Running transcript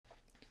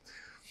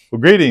Well,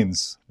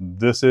 greetings.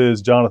 This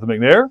is Jonathan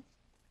McNair,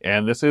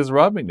 And this is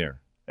Rob McNair.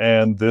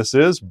 and this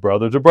is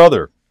Brother to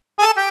Brother.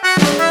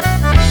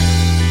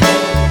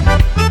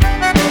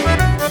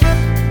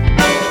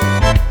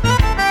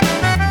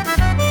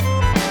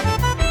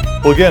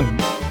 Well, again,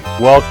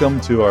 welcome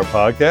to our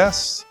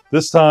podcast.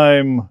 This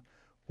time,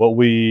 what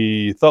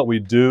we thought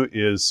we'd do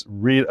is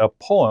read a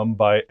poem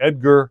by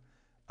Edgar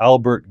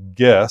Albert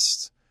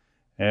Guest,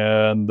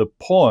 and the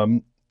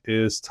poem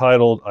is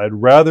titled, I'd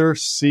Rather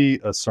See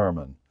a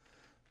Sermon.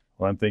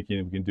 What I'm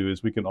thinking we can do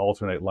is we can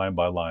alternate line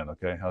by line,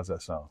 okay? How's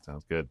that sound?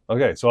 Sounds good.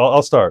 Okay, so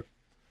I'll start.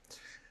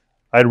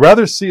 I'd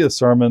rather see a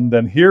sermon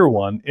than hear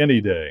one any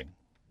day.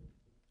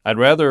 I'd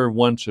rather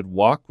one should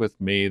walk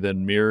with me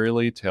than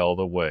merely tell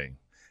the way.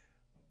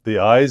 The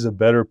eye's a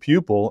better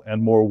pupil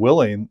and more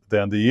willing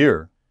than the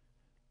ear.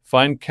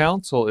 Fine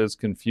counsel is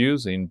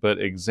confusing, but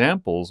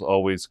example's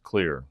always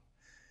clear.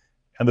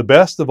 And the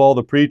best of all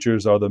the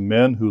preachers are the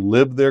men who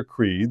live their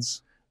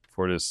creeds.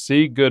 For to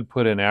see good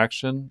put in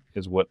action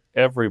is what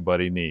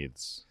everybody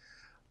needs.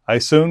 I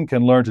soon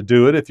can learn to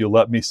do it if you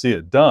let me see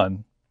it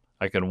done.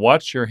 I can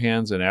watch your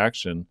hands in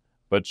action,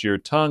 but your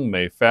tongue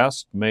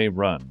may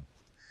run.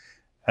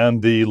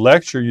 And the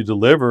lecture you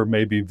deliver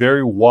may be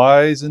very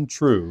wise and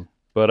true.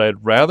 But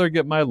I'd rather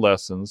get my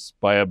lessons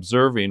by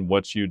observing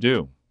what you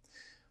do.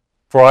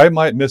 For I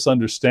might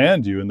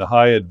misunderstand you in the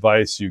high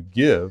advice you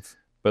give.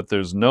 But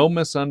there's no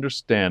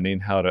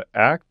misunderstanding how to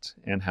act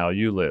and how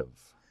you live.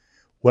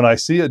 When I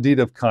see a deed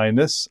of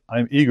kindness,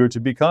 I'm eager to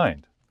be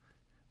kind.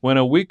 When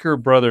a weaker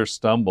brother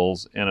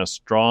stumbles and a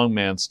strong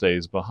man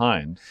stays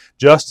behind,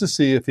 Just to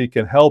see if he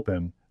can help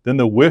him, then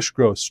the wish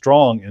grows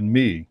strong in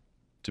me.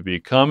 to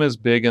become as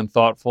big and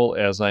thoughtful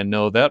as I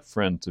know that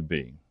friend to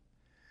be.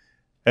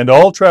 And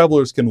all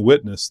travelers can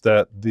witness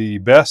that the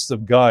best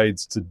of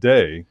guides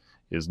today,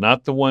 Is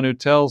not the one who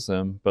tells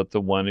them, but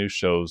the one who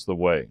shows the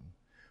way.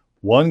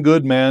 one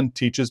good man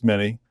teaches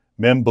many,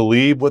 men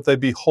believe what they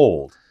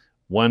behold.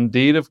 One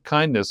deed of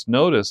kindness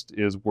noticed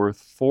is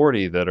worth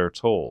 40 that are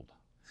told.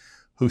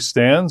 Who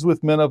stands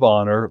with men of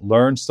honor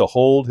learns to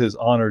hold his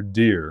honor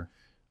dear.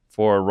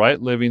 For a right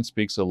living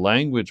speaks a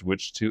language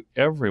which to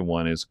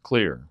everyone is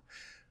clear.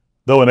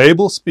 Though an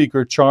able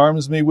speaker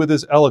charms me with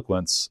his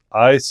eloquence,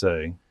 I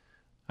say,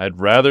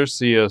 I'd rather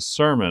see a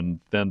sermon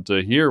than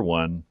to hear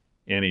one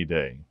any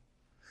day.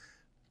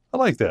 I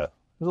like that.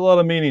 There's a lot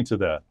of meaning to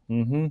that.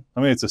 Mm-hmm.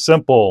 I mean, it's a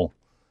simple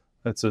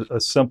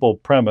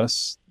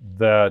premise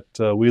that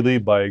we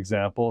lead by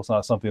example. It's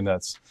not something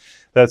that's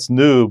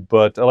new,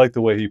 but I like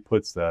the way he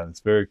puts that. It's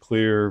very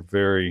clear,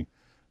 very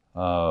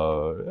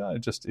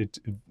it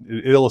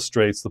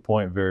illustrates the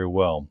point very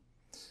well.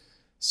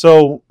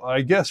 So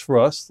I guess for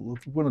us, we're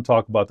going to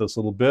talk about this a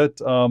little bit.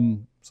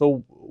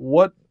 So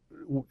where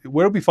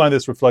do we find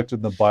this reflected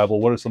in the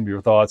Bible? What are some of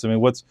your thoughts? I mean,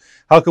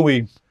 how can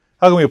we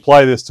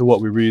apply this to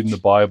what we read in the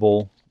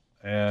Bible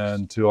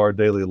and to our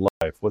daily life?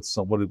 What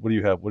do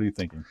you have? What are you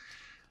thinking?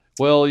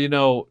 Well,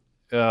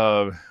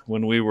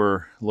 when we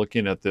were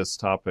looking at this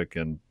topic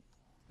and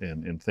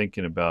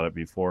thinking about it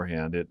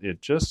beforehand,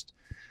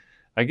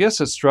 I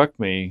guess it struck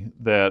me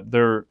that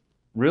there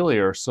really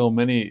are so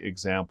many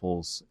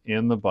examples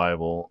in the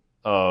Bible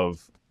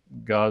of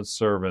God's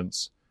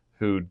servants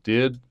who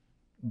did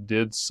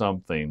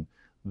something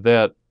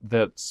that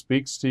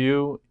speaks to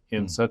you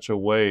in such a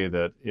way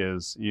that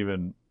is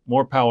even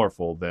more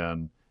powerful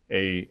than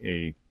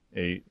a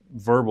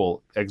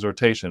verbal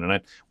exhortation.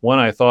 And one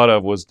I thought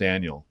of was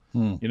Daniel.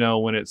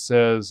 When it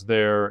says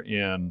there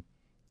in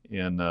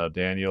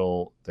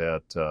Daniel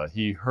that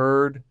he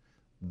heard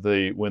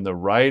when the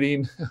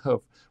writing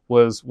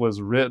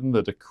was written,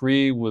 the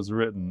decree was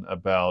written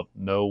about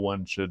no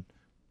one should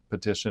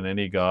petition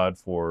any god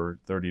for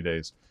 30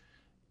 days.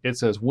 It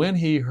says when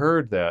he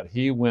heard that,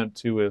 he went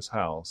to his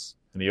house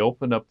and he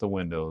opened up the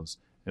windows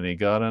and he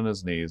got on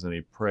his knees and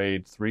he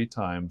prayed 3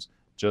 times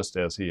just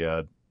as he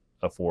had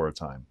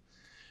aforetime.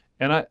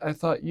 And I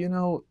thought,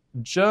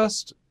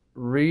 just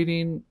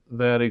reading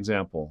that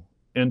example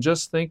and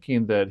just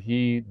thinking that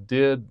he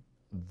did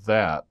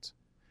that,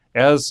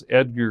 as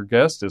Edgar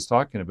Guest is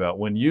talking about,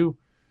 when you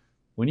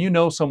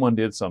know someone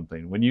did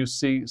something, when you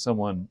see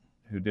someone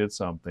who did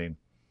something,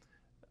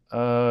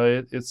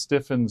 it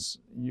stiffens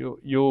you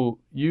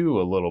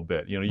a little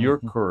bit, your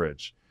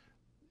courage,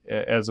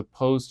 as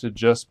opposed to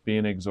just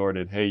being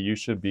exhorted, hey, you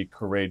should be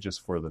courageous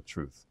for the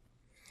truth.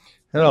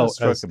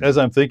 As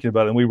I'm thinking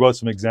about it, and we wrote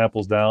some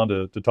examples down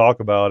to talk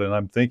about, and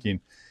I'm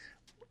thinking,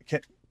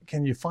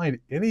 can you find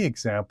any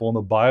example in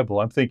the Bible?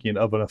 I'm thinking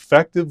of an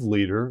effective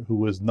leader who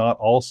was not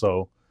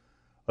also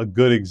a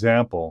good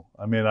example.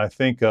 I mean, I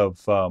think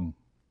of,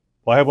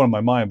 I have one in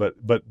my mind,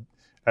 but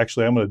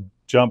actually I'm going to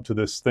jump to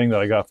this thing that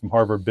I got from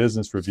Harvard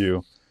Business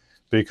Review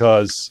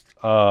because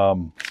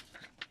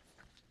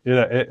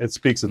it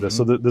speaks of this.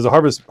 So there's a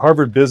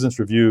Harvard Business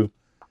Review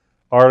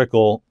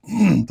article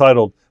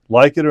titled,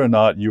 Like It or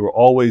Not, You Are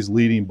Always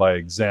Leading by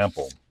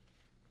Example.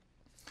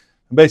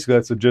 And basically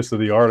that's the gist of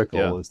the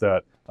article, is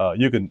that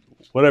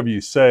whatever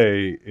you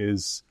say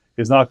is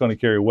not going to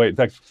carry weight. In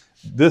fact,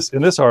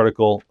 in this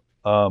article,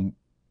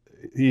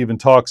 he even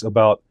talks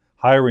about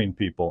hiring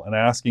people and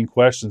asking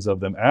questions of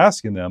them,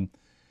 asking them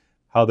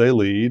how they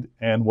lead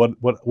and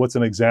what's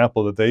an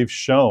example that they've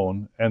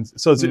shown. And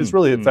so it's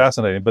really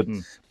fascinating.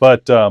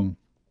 But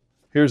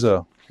here's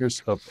a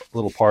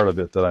little part of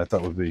it that I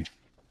thought would be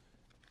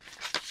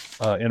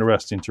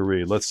interesting to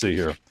read. Let's see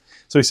here.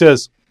 So he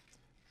says,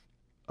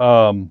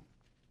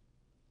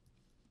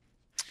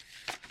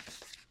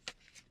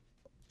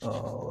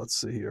 let's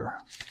see here.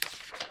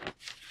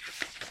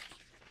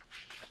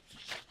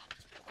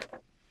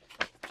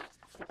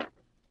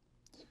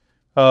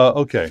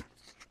 Okay.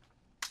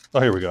 Oh,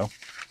 here we go.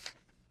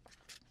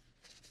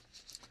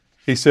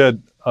 He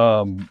said,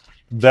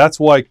 that's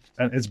why,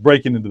 and it's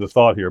breaking into the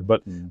thought here,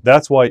 but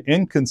that's why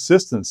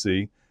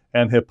inconsistency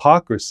and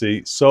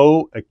hypocrisy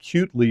so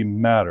acutely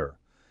matter.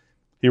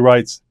 He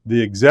writes,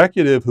 the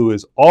executive who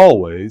is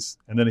always,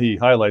 and then he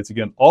highlights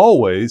again,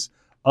 always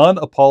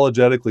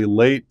unapologetically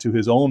late to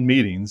his own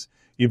meetings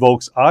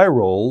evokes eye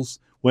rolls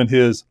when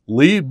his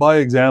lead by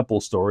example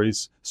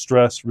stories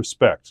stress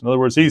respect. In other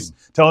words, he's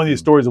telling these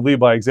stories of lead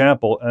by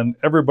example, and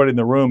everybody in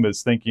the room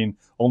is thinking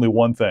only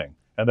one thing,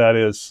 and that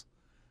is,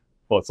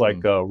 well, it's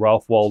like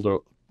Ralph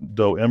Waldo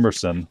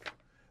Emerson,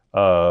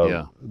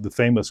 the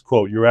famous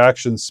quote, "Your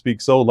actions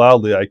speak so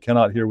loudly, I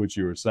cannot hear what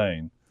you are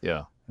saying."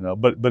 Yeah.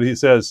 But he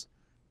says,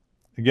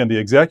 again, the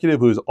executive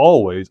who is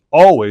always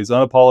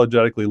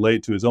unapologetically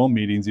late to his own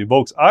meetings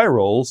evokes eye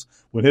rolls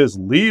when his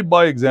lead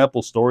by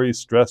example stories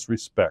stress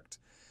respect.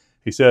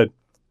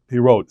 He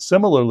wrote,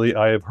 similarly,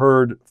 I have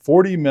heard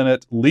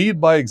 40-minute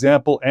lead by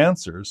example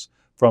answers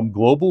from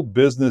global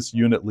business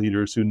unit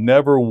leaders who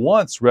never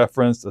once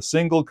referenced a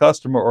single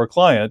customer or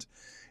client,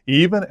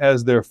 even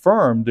as their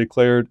firm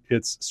declared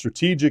its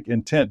strategic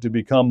intent to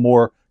become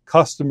more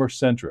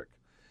customer-centric.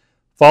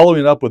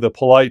 Following up with a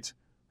polite,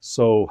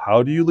 so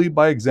how do you lead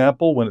by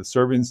example when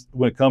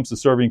it comes to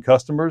serving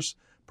customers,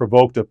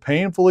 provoked a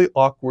painfully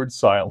awkward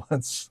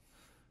silence.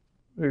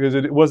 Because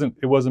it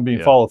wasn't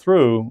being followed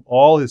through.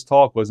 All his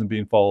talk wasn't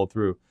being followed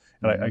through.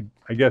 And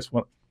I guess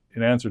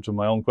in answer to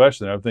my own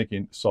question, I'm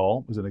thinking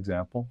Saul was an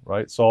example,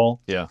 right? Saul,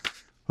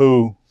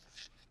 who,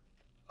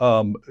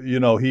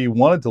 he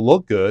wanted to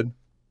look good,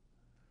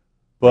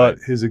 but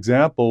his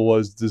example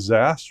was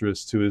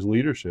disastrous to his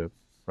leadership.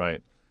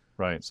 Right.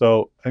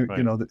 So,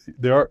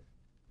 there are,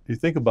 you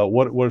think about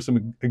what are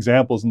some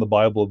examples in the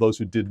Bible of those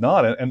who did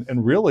not,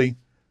 and really,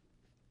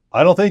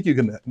 I don't think you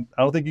can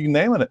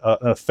name an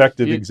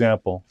effective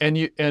example.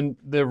 And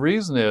the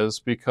reason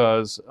is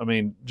because,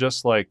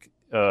 just like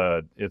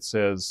it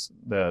says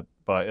that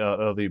out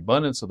of the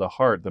abundance of the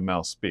heart, the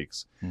mouth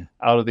speaks.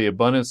 Out of the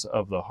abundance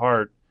of the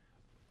heart,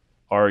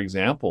 our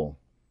example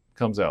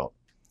comes out.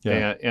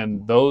 Yeah.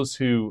 And those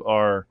who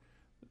are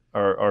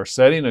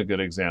setting a good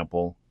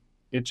example,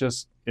 it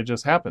just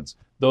happens.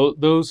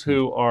 Those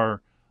who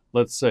are,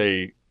 let's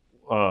say,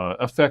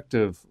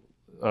 effective,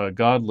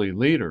 godly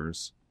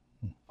leaders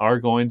are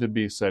going to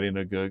be setting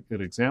a good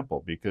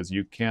example, because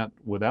you can't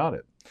without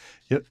it.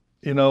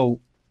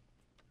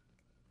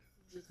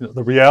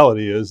 The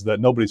reality is that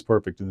nobody's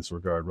perfect in this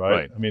regard,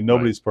 right?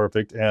 Nobody's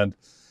perfect, and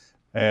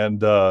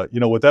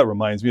what that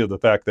reminds me of, the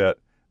fact that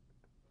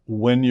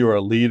when you're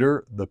a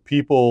leader, the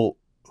people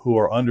who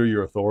are under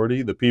your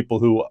authority, the people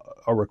who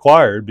are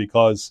required,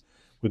 because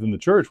within the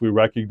church we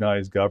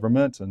recognize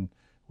government and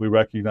we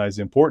recognize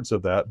the importance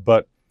of that,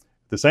 but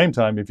at the same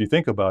time, if you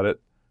think about it,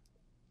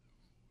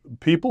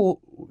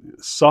 people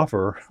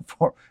suffer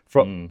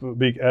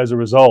as a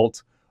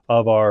result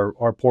of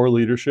our poor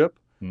leadership.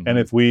 And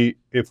if we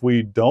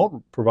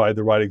don't provide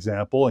the right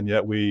example, and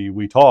yet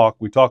we talk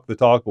the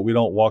talk, but we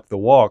don't walk the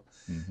walk,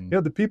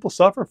 the people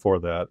suffer for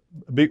that.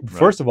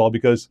 First of all,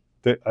 because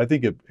I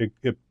think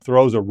it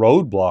throws a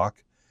roadblock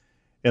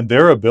in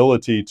their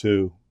ability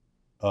to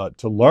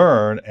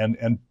learn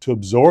and to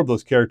absorb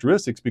those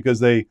characteristics,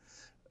 because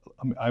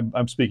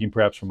I'm speaking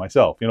perhaps for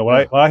myself.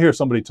 When I hear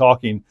somebody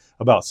talking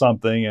about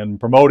something and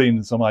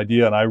promoting some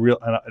idea,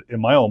 and in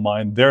my own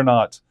mind, they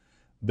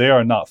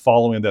are not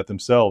following that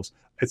themselves.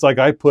 It's like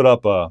I put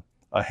up a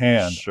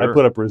hand. I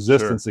put up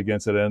resistance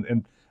against it,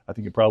 and I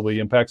think it probably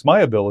impacts my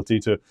ability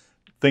to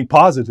think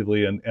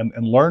positively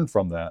and learn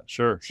from that.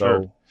 Sure.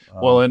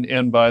 Well,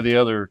 and by the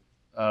other,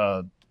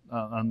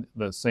 on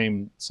the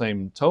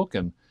same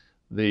token,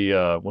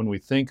 when we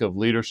think of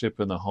leadership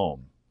in the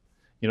home,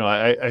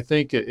 I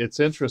think it's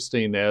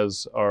interesting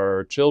as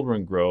our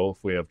children grow,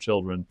 if we have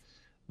children,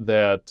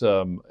 that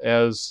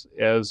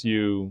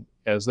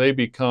as they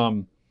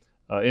become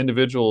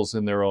individuals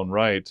in their own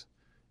right,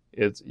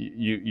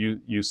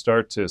 you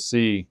start to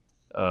see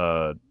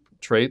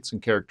traits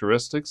and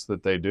characteristics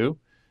that they do,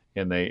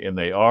 and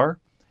they are,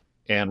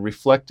 and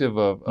reflective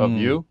of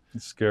you.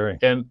 It's scary,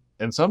 and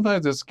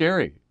sometimes it's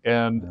scary,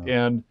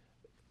 and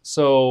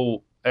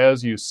so,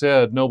 as you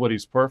said,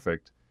 nobody's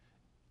perfect.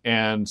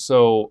 And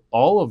so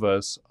all of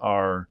us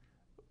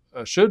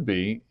should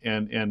be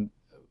and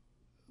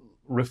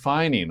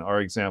refining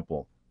our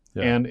example.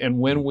 And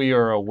when we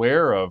are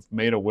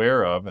made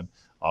aware of, and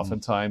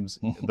oftentimes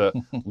the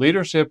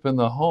leadership in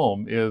the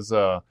home is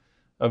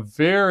a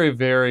very,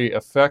 very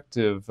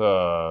effective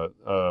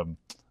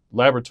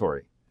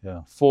laboratory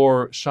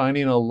for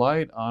shining a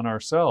light on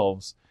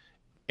ourselves,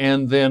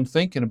 and then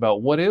thinking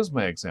about, what is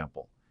my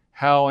example?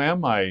 How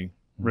am I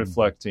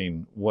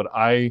reflecting what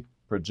I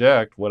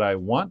project, what I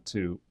want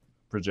to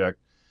project?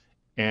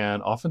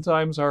 And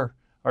oftentimes our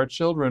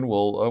children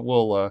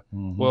will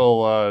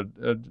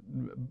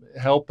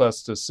help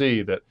us to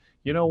see that,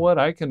 you know what,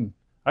 I can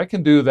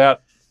do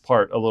that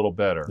part a little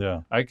better.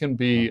 Yeah. I can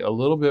be a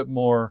little bit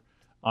more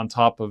on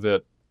top of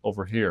it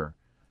over here.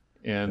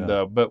 And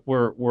but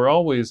we're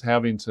always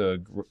having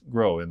to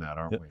grow in that,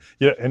 aren't we?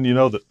 Yeah, and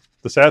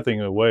the sad thing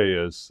in a way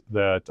is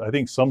that I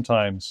think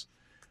sometimes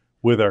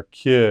with our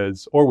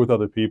kids or with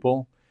other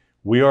people,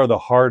 we are the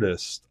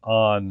hardest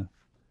on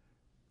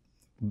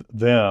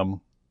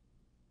them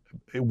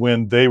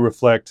when they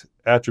reflect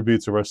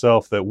attributes of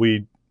ourselves that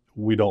we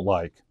don't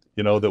like.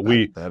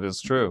 That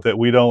is true. That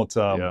we don't.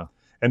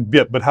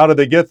 But how do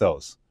they get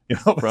those?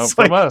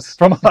 From us.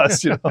 From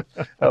us.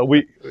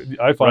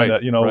 I find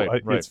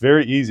that it's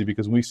very easy,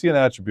 because when we see an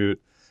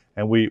attribute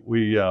and we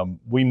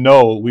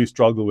know we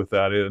struggle with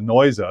that, it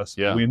annoys us.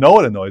 Yeah. We know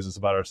it annoys us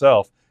about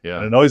ourselves. Yeah.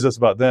 And it annoys us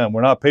about them.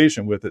 We're not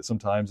patient with it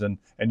sometimes, and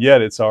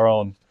yet it's our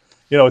own,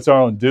 it's our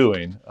own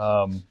doing.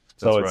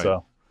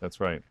 That's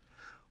right.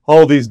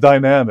 All these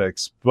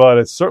dynamics, but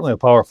it's certainly a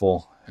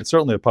powerful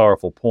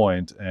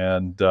point.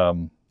 And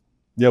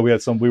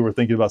we were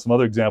thinking about some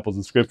other examples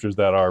in scriptures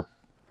that are,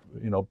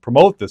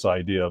 promote this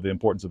idea of the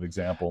importance of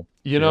example.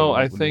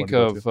 I think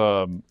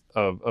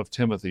of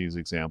Timothy's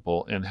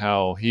example, and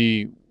how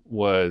he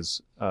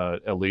was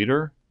a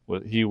leader.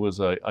 He was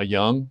a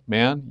young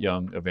man,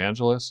 young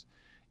evangelist,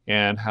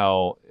 and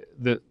how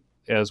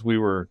as we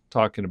were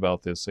talking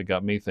about this, it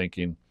got me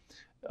thinking,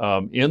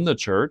 in the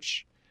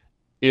church,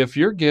 if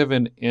you're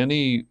given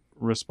any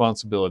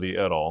responsibility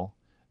at all,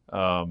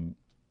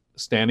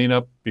 standing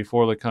up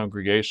before the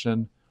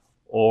congregation,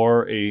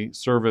 or a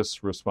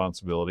service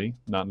responsibility,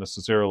 not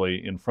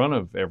necessarily in front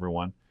of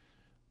everyone,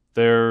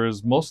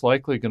 there's most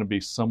likely going to be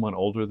someone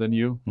older than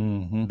you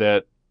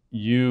that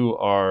you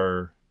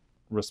are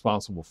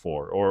responsible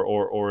for,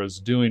 or is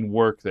doing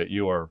work that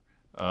you are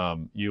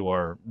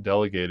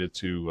delegated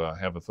to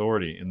have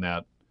authority in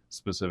that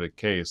specific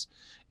case.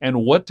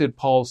 And what did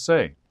Paul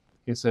say?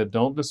 He said,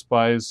 "Don't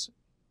despise,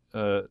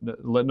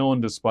 let no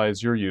one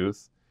despise your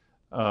youth,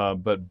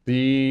 but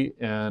be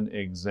an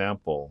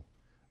example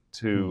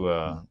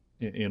to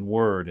in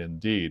word and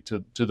deed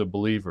to the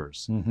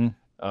believers."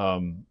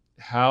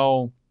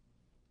 How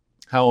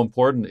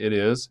important it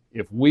is,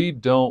 if we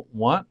don't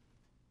want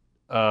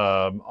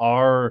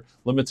our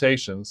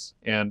limitations,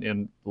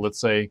 and let's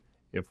say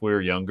if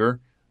we're younger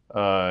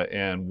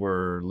and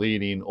we're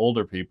leading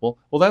older people,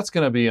 well, that's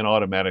going to be an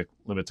automatic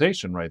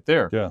limitation right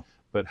there. Yeah.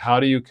 But how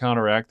do you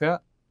counteract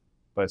that?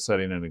 By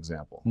setting an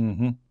example.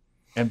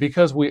 And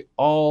because we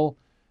all,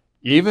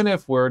 even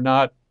if we're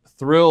not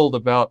thrilled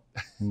about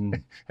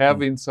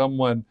having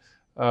someone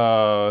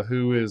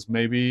who is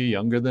maybe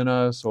younger than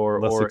us or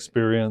less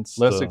experienced,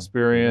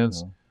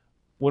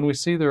 when we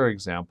see their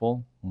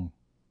example,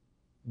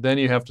 then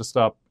you have to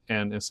stop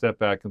and step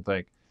back and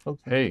think,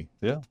 hey,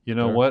 you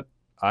know what?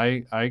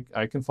 I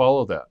can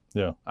follow that.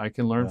 Yeah, I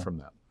can learn from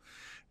that.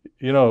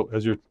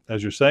 As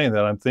you're saying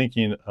that, I'm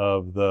thinking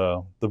of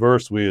the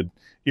verse we had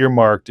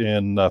earmarked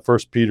in 1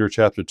 Peter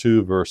chapter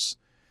 2, verse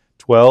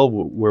 12,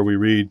 where we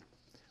read,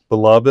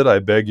 "Beloved, I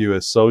beg you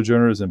as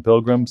sojourners and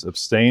pilgrims,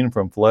 abstain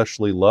from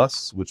fleshly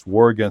lusts which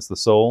war against the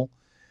soul,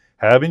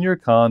 having your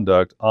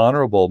conduct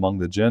honorable among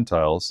the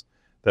Gentiles,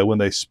 that when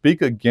they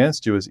speak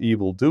against you as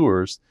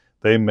evildoers,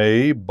 they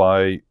may,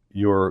 by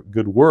your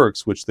good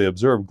works which they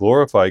observe,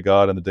 glorify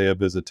God in the day of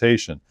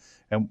visitation."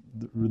 And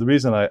the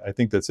reason I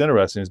think that's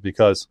interesting is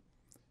because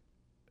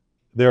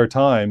there are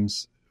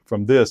times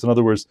from this, in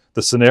other words,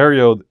 the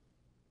scenario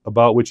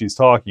about which he's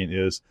talking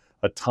is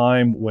a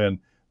time when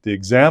the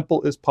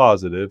example is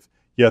positive,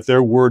 yet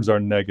their words are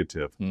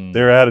negative.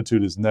 Their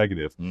attitude is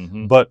negative.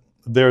 But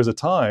there's a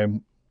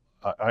time,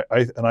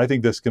 I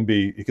think this can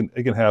be, it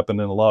can happen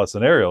in a lot of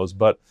scenarios,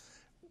 but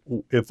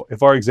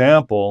if our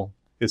example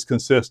is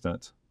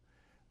consistent,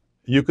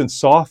 you can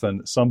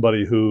soften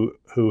somebody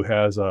who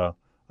has a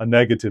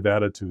negative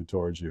attitude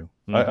towards you.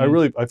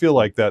 I feel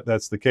like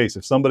that's the case.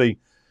 And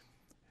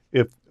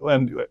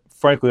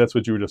frankly, that's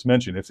what you were just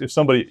mentioning. If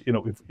somebody,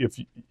 if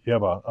you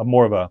have a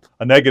more of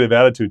a negative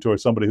attitude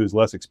towards somebody who's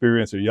less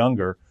experienced or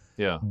younger,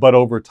 but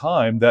over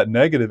time that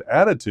negative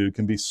attitude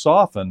can be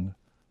softened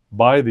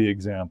by the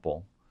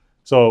example.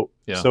 So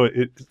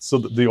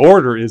the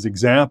order is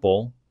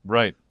example,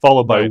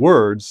 followed by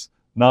words,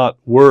 not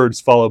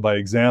words followed by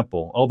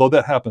example. Although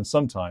that happens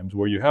sometimes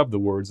where you have the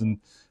words and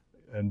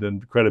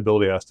then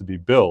credibility has to be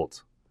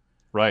built.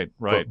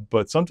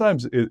 But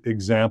sometimes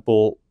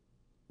example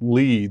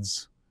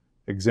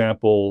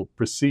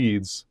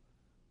precedes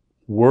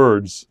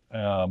words,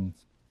 at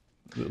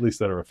least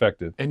that are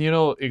effective. And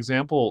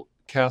example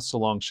casts a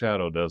long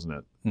shadow, doesn't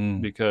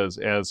it? Because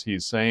as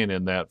he's saying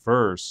in that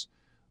verse,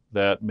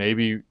 that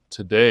maybe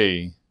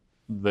today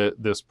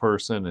this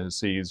person who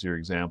sees your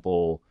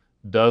example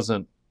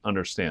doesn't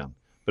understand.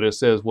 But it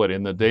says what?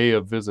 In the day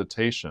of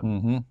visitation,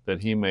 Mm-hmm.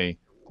 that he may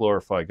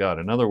glorify God.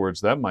 In other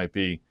words, that might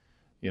be,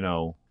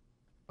 10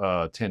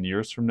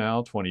 years from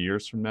now, 20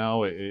 years from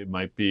now. It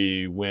might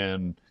be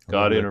when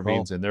God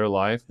intervenes in their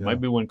life. It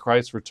might be when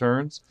Christ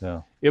returns.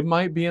 Yeah. It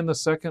might be in the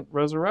second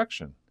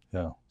resurrection.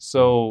 Yeah.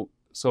 So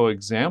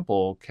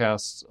example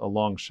casts a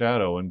long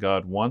shadow, and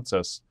God wants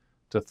us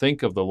to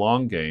think of the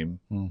long game.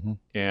 Mm-hmm.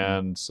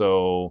 And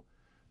so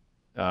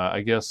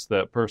I guess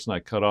that person I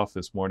cut off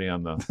this morning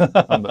on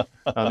the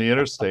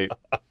interstate,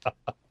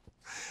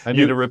 I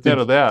need to repent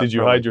of that. Did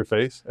you hide your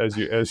face as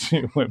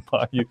you went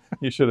by?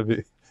 You should have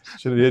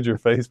hid your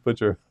face, put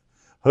your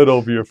hood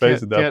over your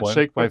face at that point. Can't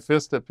shake my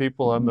fist at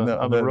people on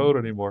the road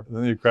anymore.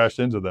 Then you crashed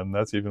into them.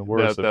 That's even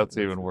worse. That's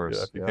even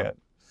worse. If you can't.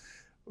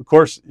 Of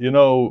course,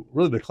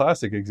 really the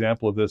classic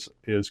example of this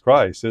is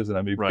Christ, isn't it?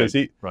 I mean, because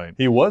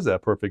he was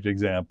that perfect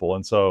example.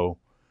 And so,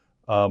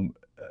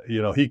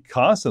 he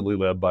constantly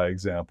led by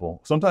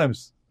example.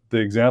 Sometimes the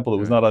example that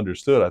was not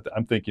understood,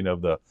 I'm thinking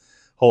of the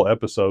whole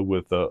episode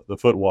with the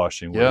foot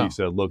washing where he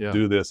said, look,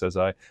 do this as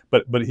I,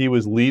 but he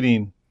was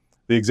leading,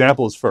 the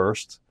example is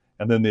first,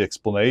 and then the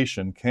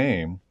explanation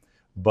came,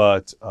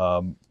 but,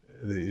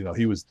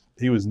 he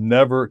was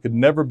never, could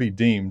never be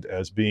deemed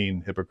as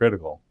being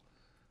hypocritical.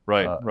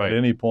 Right. At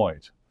any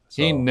point.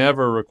 So, he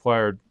never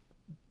required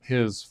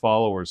his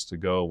followers to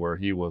go where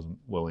he wasn't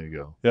willing to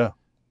go. Yeah.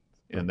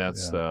 And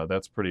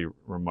that's pretty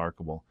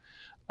remarkable.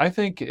 I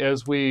think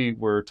as we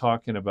were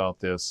talking about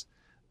this,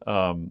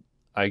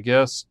 I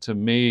guess to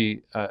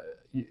me,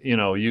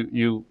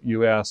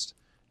 you asked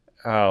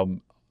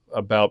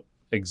about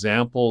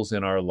examples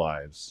in our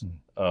lives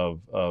of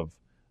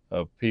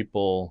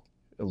people,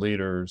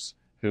 leaders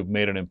who've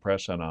made an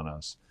impression on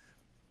us,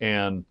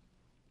 and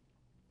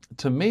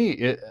to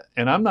me,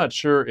 and I'm not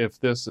sure if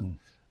this,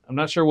 I'm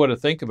not sure what to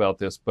think about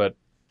this, but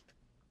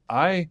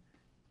I,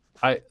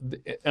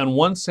 in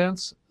one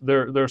sense,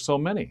 there's so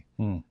many.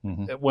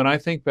 Mm-hmm. When I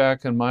think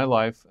back in my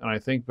life, and I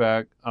think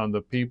back on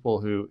the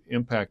people who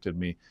impacted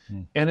me,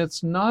 and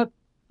it's not,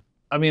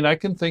 I mean, I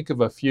can think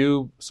of a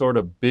few sort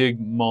of big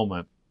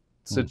moment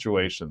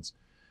situations,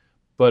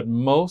 but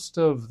most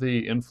of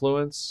the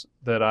influence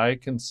that I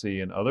can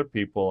see in other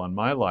people on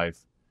my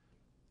life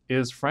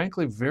is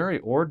frankly very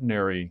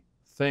ordinary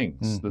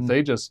things that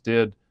they just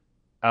did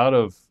out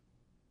of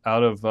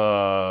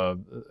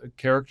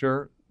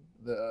character,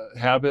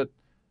 habit,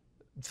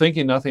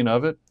 thinking nothing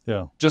of it.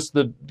 Yeah. Just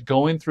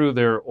going through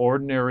their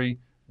ordinary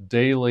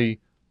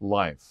daily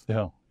life.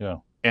 Yeah. Yeah.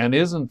 And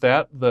isn't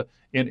that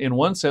in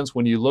one sense,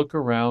 when you look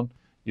around,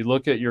 you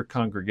look at your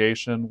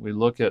congregation, we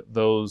look at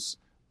those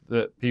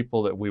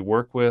people that we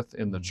work with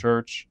in the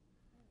church,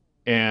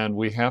 and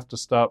we have to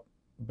step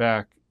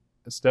back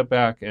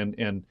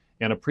and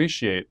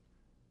appreciate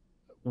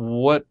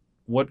what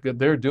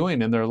they're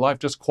doing in their life,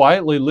 just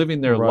quietly living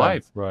their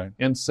life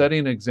and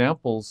setting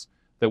examples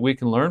that we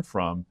can learn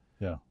from.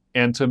 Yeah.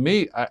 And to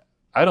me,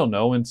 I don't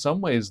know, in some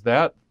ways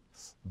that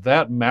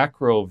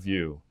macro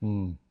view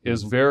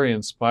is very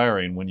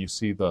inspiring when you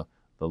see the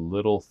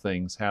little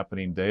things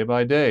happening day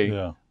by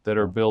day that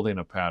are building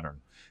a pattern.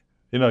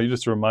 You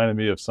just reminded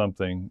me of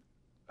something,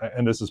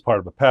 and this is part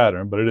of a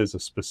pattern, but it is a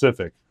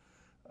specific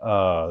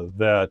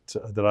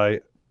that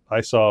I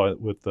saw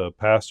with the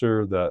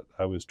pastor that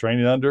I was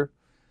training under.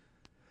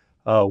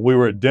 We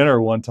were at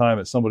dinner one time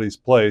at somebody's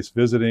place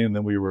visiting, and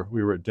then we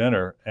were at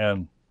dinner,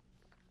 and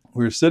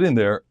we were sitting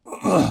there,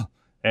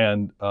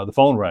 and the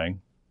phone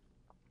rang,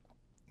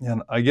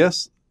 and I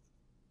guess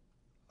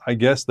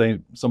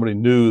somebody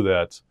knew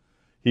that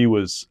he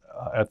was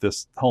at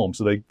this home,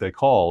 so they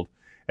called,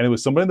 and it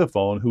was somebody on the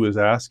phone who was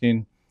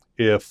asking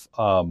if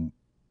asking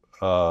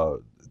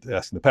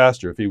the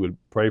pastor if he would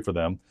pray for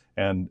them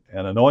and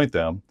anoint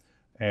them,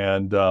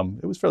 and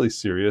it was fairly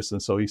serious,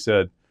 and so he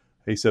said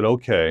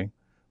okay.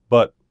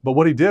 But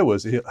what he did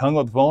was he hung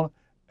up the phone,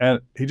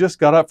 and he just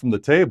got up from the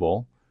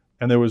table,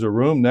 and there was a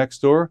room next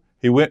door.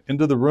 He went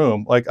into the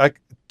room, like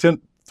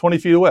 20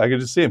 feet away. I could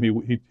just see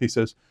him. He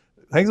says,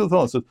 hangs up the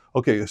phone and says,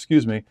 okay,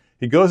 excuse me.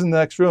 He goes in the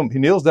next room. He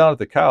kneels down at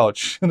the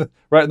couch,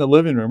 right in the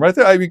living room, right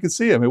there. You could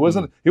see him. He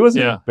wasn't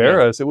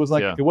embarrassed. Yeah. It was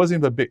like it wasn't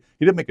even a big.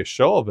 He didn't make a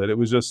show of it. It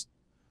was just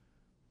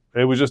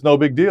no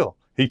big deal.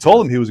 He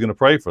told them he was going to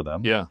pray for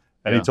them. Yeah.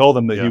 And he told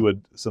them that he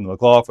would send them a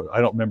cloth.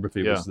 I don't remember if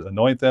he was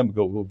anoint them,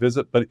 go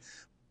visit, but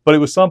it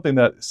was something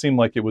that seemed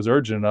like it was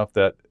urgent enough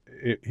that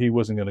he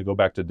wasn't going to go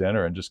back to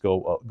dinner and just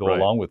go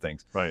along with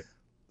things. Right.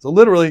 So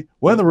literally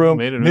went in the room,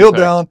 kneeled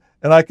down,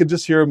 and I could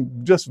just hear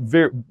him just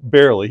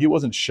barely. He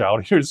wasn't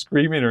shouting or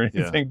screaming or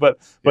anything, but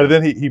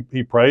then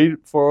he prayed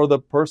for the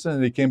person,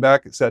 and he came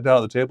back and sat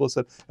down at the table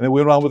and then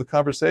we went on with the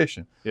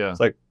conversation. Yeah. It's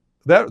like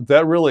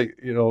that really,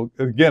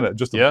 again,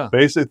 just a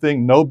basic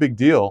thing, no big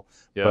deal.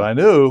 Yeah. But I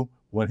knew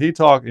when he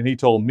talked and he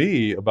told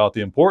me about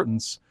the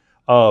importance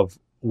of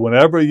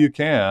whenever you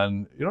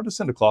can, just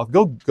send a cloth,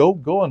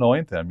 go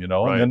anoint them,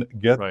 and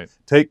then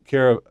take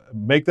care of,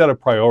 make that a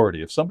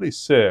priority. If somebody's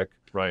sick,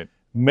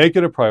 make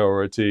it a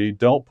priority.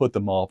 Don't put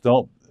them off.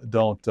 Don't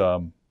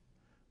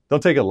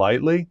take it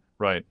lightly.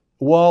 Right.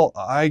 Well,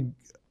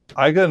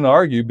 I couldn't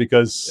argue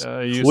because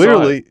You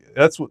clearly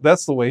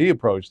that's the way he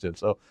approached it.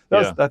 So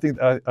Yeah.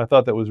 I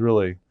thought that was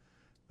really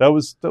that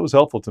was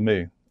helpful to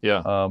me.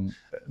 Yeah.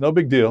 No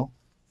big deal,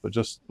 but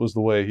just was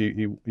the way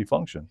he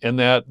functioned. And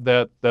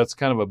that's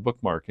kind of a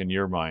bookmark in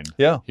your mind.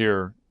 Yeah.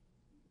 Here,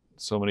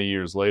 so many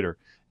years later,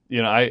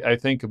 I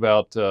think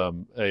about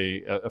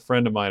a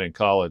friend of mine in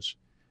college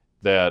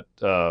that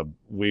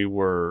we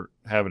were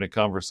having a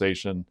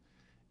conversation,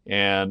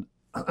 and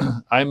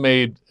I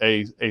made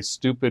a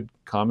stupid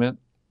comment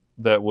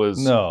that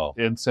was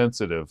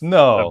insensitive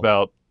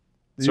about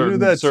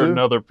certain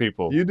other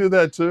people. You do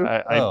that too?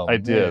 I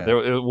did.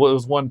 It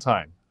was one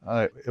time.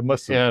 It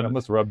must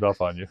have rubbed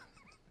off on you.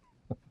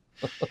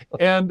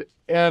 and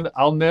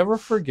I'll never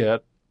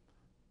forget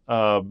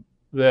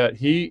that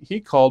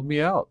he called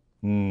me out,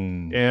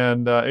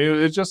 and it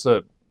was just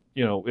it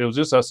was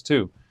just us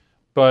two,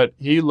 but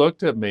he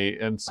looked at me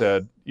and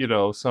said,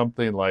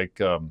 something like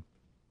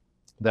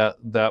that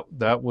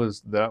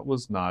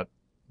was not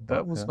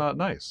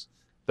nice.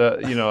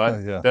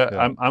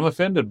 I'm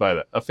offended by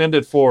that.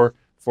 Offended for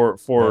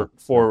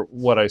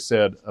what I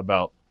said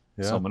about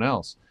someone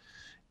else,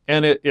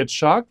 and it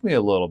shocked me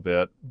a little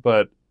bit,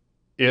 but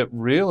it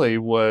really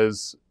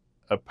was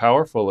a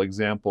powerful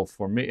example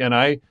for me, and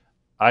I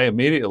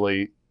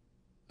immediately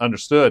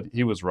understood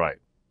he was right,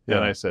 and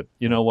I said,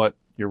 you know what,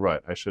 you're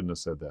right. I shouldn't have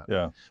said that.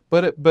 Yeah.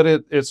 But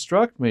it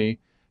struck me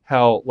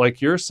how,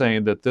 like you're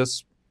saying, that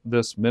this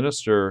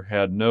minister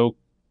had no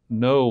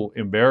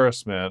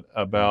embarrassment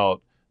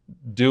about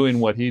doing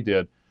what he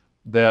did,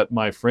 that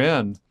my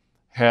friend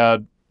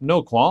had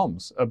no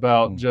qualms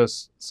about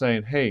just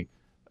saying, hey,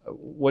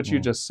 what you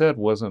just said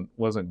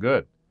wasn't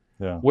good.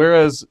 Yeah.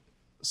 Whereas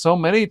so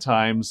many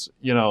times,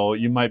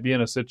 you might be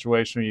in a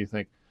situation where you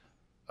think,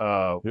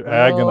 you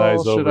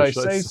agonize should over, I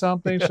say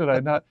something? Should I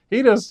not?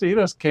 He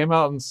just came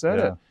out and said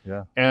it.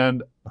 Yeah.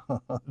 And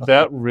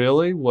that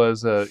really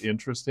was an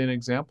interesting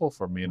example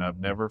for me, and I've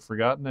never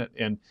forgotten it.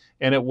 And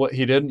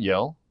he didn't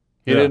yell,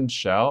 he didn't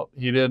shout,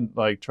 he didn't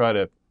try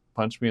to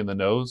punch me in the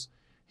nose.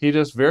 He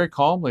just very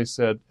calmly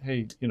said,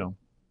 "Hey,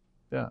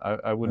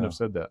 I wouldn't have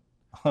said that."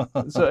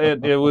 So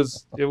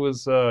it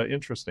was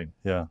interesting.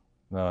 Yeah.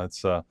 No,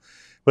 it's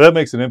but that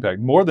makes an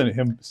impact more than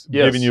him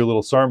giving you a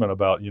little sermon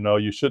about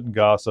you shouldn't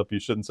gossip, you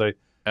shouldn't say.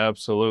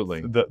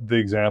 Absolutely. The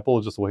example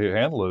is just the way he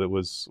handled it. It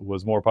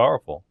was more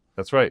powerful.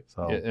 That's right.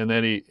 So, and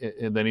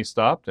then he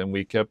stopped, and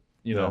we kept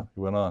he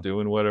went on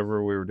doing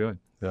whatever we were doing.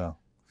 Yeah.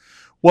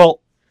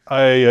 Well,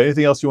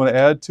 anything else you want to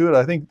add to it?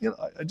 I think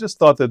I just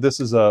thought that this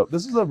is a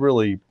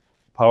really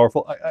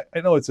powerful. I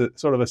know it's a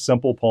sort of a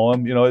simple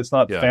poem. It's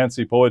not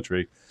fancy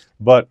poetry,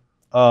 but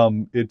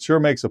it sure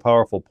makes a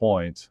powerful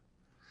point.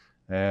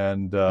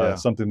 And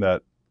something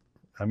that,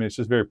 it's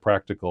just very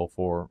practical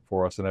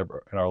for us in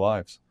our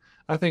lives.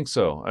 I think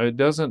so. It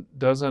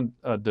doesn't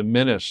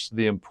diminish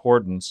the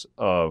importance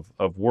of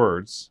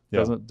words.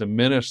 Doesn't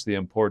diminish the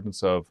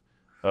importance of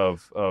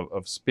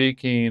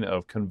speaking,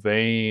 of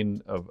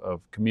conveying,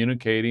 of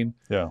communicating.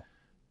 Yeah.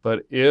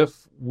 But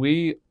if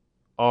we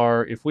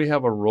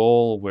have a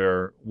role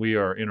where we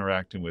are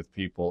interacting with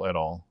people at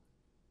all,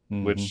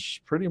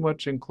 which pretty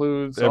much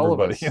includes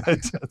everybody. All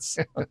of us.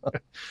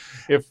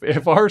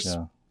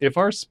 If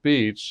our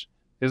speech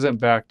isn't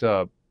backed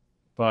up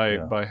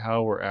by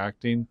how we're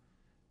acting,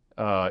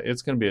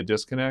 it's going to be a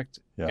disconnect,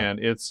 and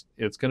it's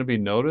going to be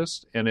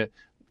noticed. And it,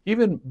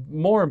 even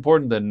more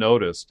important than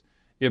noticed,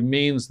 it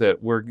means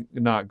that we're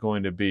not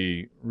going to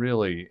be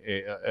really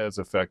as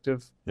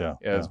effective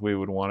as we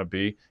would want to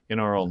be in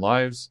our own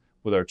lives,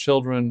 with our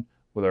children,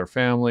 with our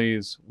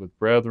families, with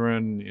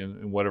brethren,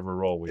 in whatever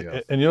role we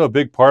have. And a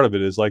big part of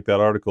it is, like that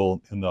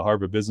article in the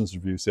Harvard Business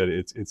Review said,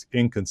 it's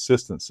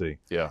inconsistency.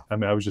 Yeah.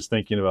 I was just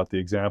thinking about the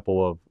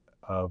example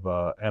of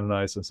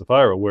Ananias and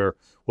Sapphira, where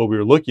what we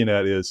were looking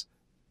at is,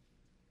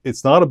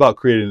 it's not about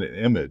creating an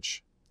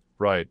image.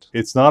 Right.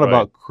 It's not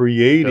about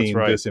creating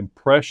this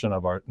impression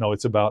of no,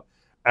 it's about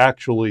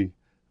actually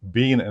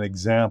being an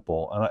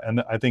example.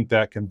 And I think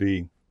that can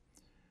be,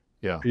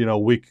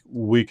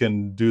 we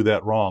can do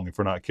that wrong if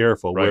we're not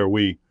careful, where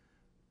we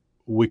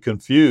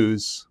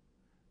confuse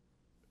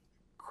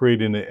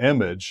creating an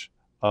image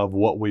of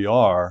what we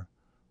are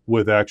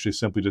with actually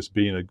simply just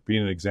being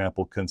an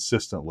example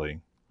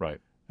consistently. Right.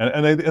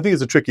 And I think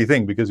it's a tricky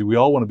thing, because we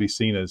all want to be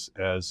seen as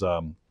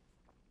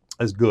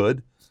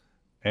good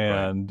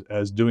and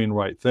as doing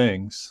right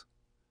things,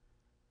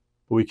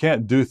 but we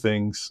can't do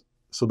things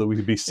so that we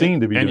can be seen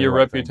to be doing and your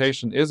right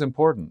reputation things. is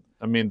important.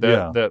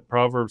 That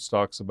Proverbs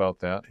talks about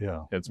that.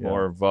 Yeah. It's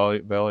more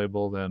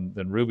valuable than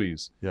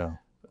rubies. Yeah.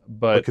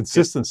 But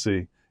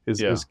consistency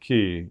is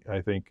key, I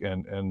think,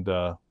 and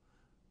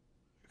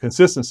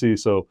consistency,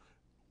 so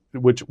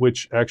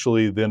which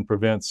actually then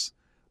prevents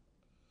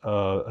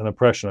an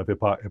impression of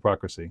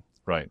hypocrisy.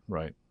 Right.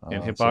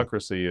 And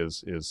hypocrisy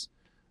is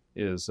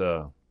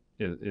so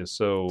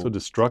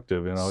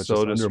destructive. It's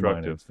so just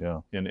destructive.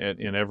 Yeah. In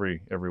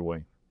every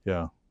way.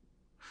 Yeah.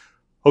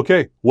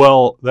 Okay.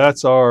 Well,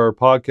 that's our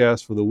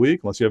podcast for the week.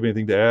 Unless you have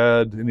anything to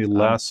add, any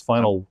last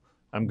final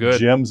I'm good.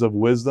 gems of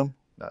wisdom.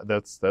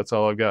 That's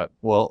all I've got.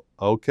 Well,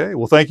 okay.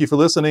 Well, thank you for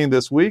listening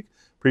this week.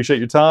 Appreciate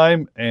your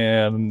time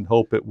and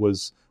hope it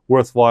was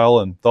worthwhile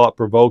and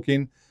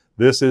thought-provoking.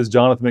 This is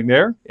Jonathan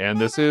McNair. And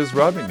this is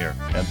Rod McNair.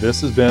 And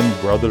this has been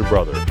Brother to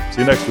Brother.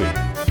 See you next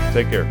week.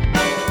 Take care.